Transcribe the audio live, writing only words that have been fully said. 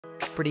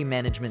property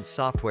management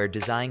software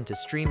designed to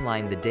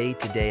streamline the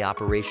day-to-day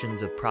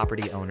operations of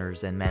property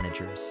owners and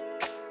managers.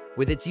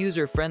 With its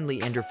user-friendly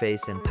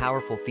interface and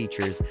powerful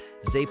features,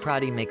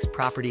 Zeprati makes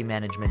property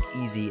management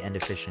easy and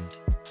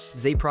efficient.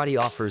 Zeprati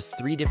offers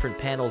 3 different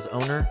panels: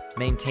 owner,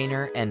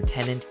 maintainer, and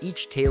tenant,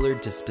 each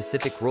tailored to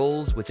specific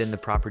roles within the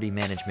property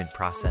management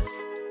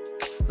process.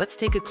 Let's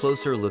take a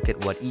closer look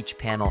at what each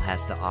panel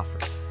has to offer.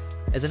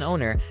 As an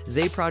owner,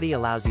 Zeprati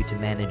allows you to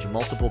manage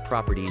multiple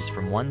properties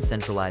from one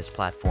centralized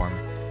platform.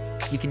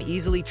 You can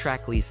easily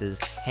track leases,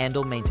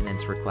 handle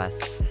maintenance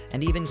requests,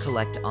 and even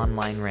collect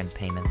online rent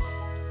payments.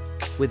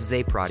 With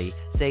Zeprati,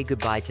 say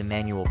goodbye to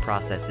manual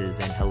processes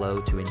and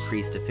hello to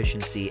increased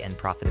efficiency and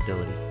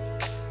profitability.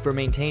 For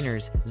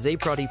maintainers,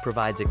 Zeprati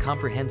provides a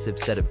comprehensive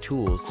set of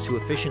tools to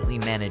efficiently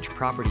manage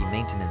property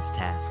maintenance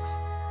tasks.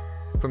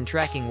 From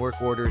tracking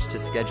work orders to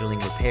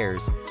scheduling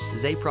repairs,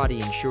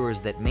 Zeprati ensures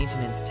that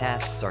maintenance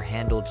tasks are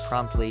handled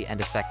promptly and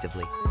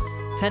effectively.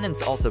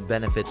 Tenants also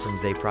benefit from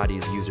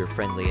Zeprati's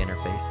user-friendly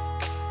interface.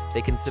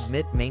 They can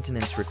submit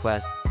maintenance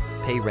requests,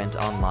 pay rent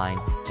online,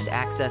 and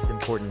access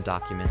important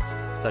documents,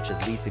 such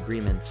as lease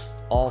agreements,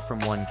 all from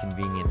one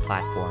convenient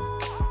platform.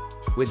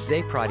 With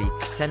Zeprati,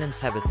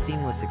 tenants have a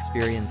seamless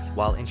experience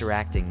while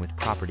interacting with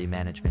property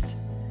management.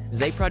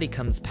 Zeprati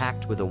comes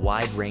packed with a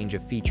wide range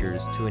of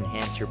features to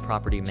enhance your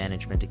property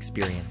management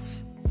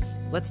experience.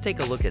 Let's take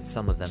a look at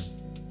some of them.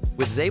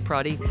 With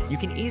Zeprati, you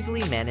can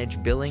easily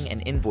manage billing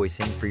and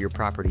invoicing for your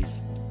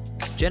properties.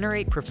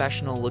 Generate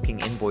professional-looking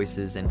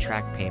invoices and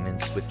track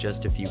payments with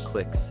just a few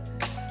clicks.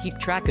 Keep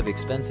track of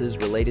expenses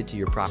related to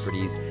your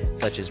properties,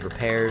 such as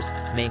repairs,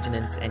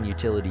 maintenance, and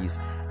utilities,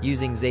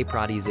 using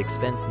Zeprati's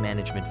expense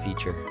management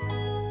feature.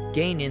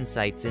 Gain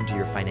insights into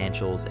your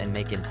financials and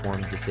make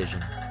informed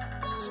decisions.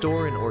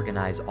 Store and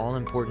organize all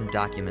important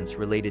documents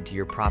related to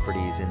your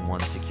properties in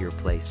one secure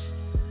place.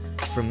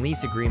 From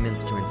lease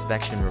agreements to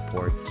inspection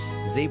reports,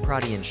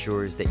 Zeprati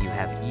ensures that you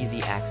have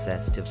easy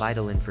access to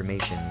vital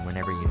information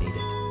whenever you need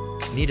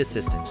it. Need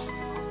assistance?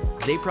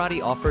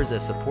 Zeprati offers a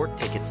support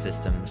ticket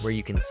system where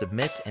you can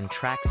submit and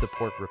track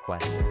support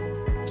requests.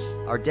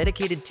 Our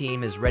dedicated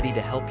team is ready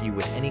to help you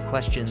with any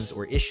questions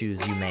or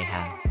issues you may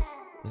have.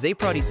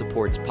 Zeprati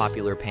supports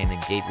popular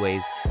payment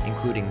gateways,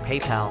 including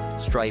PayPal,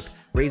 Stripe,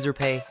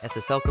 Razorpay,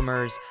 SSL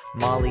Commerce,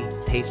 Molly,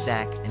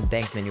 Paystack, and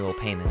Bank Manual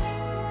Payment.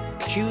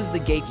 Choose the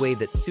gateway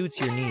that suits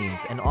your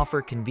needs and offer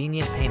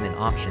convenient payment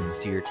options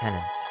to your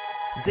tenants.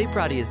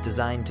 Zeprati is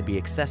designed to be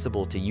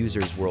accessible to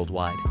users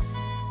worldwide.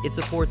 It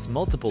supports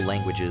multiple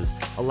languages,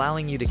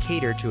 allowing you to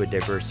cater to a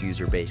diverse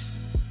user base.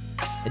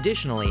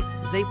 Additionally,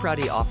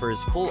 Zeprati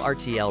offers full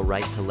RTL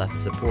right-to-left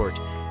support,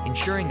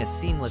 ensuring a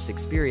seamless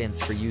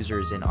experience for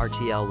users in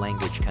RTL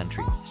language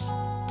countries.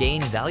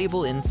 Gain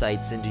valuable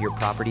insights into your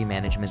property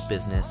management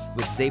business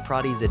with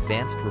Zeprati's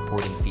advanced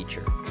reporting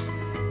feature.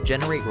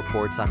 Generate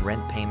reports on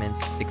rent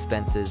payments,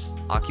 expenses,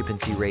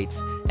 occupancy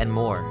rates, and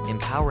more,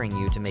 empowering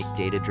you to make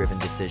data-driven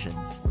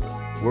decisions.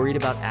 Worried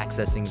about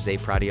accessing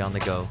Zeprati on the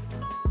go?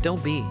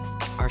 Don't be.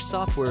 Our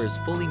software is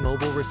fully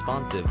mobile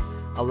responsive,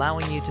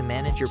 allowing you to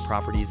manage your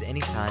properties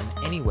anytime,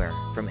 anywhere,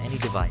 from any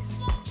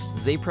device.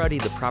 Zeprati,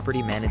 the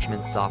property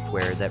management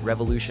software that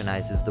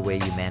revolutionizes the way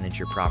you manage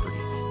your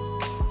properties.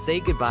 Say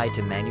goodbye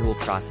to manual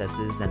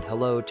processes and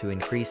hello to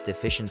increased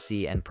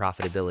efficiency and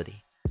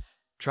profitability.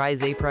 Try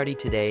Zeprati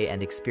today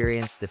and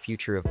experience the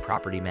future of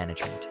property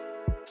management.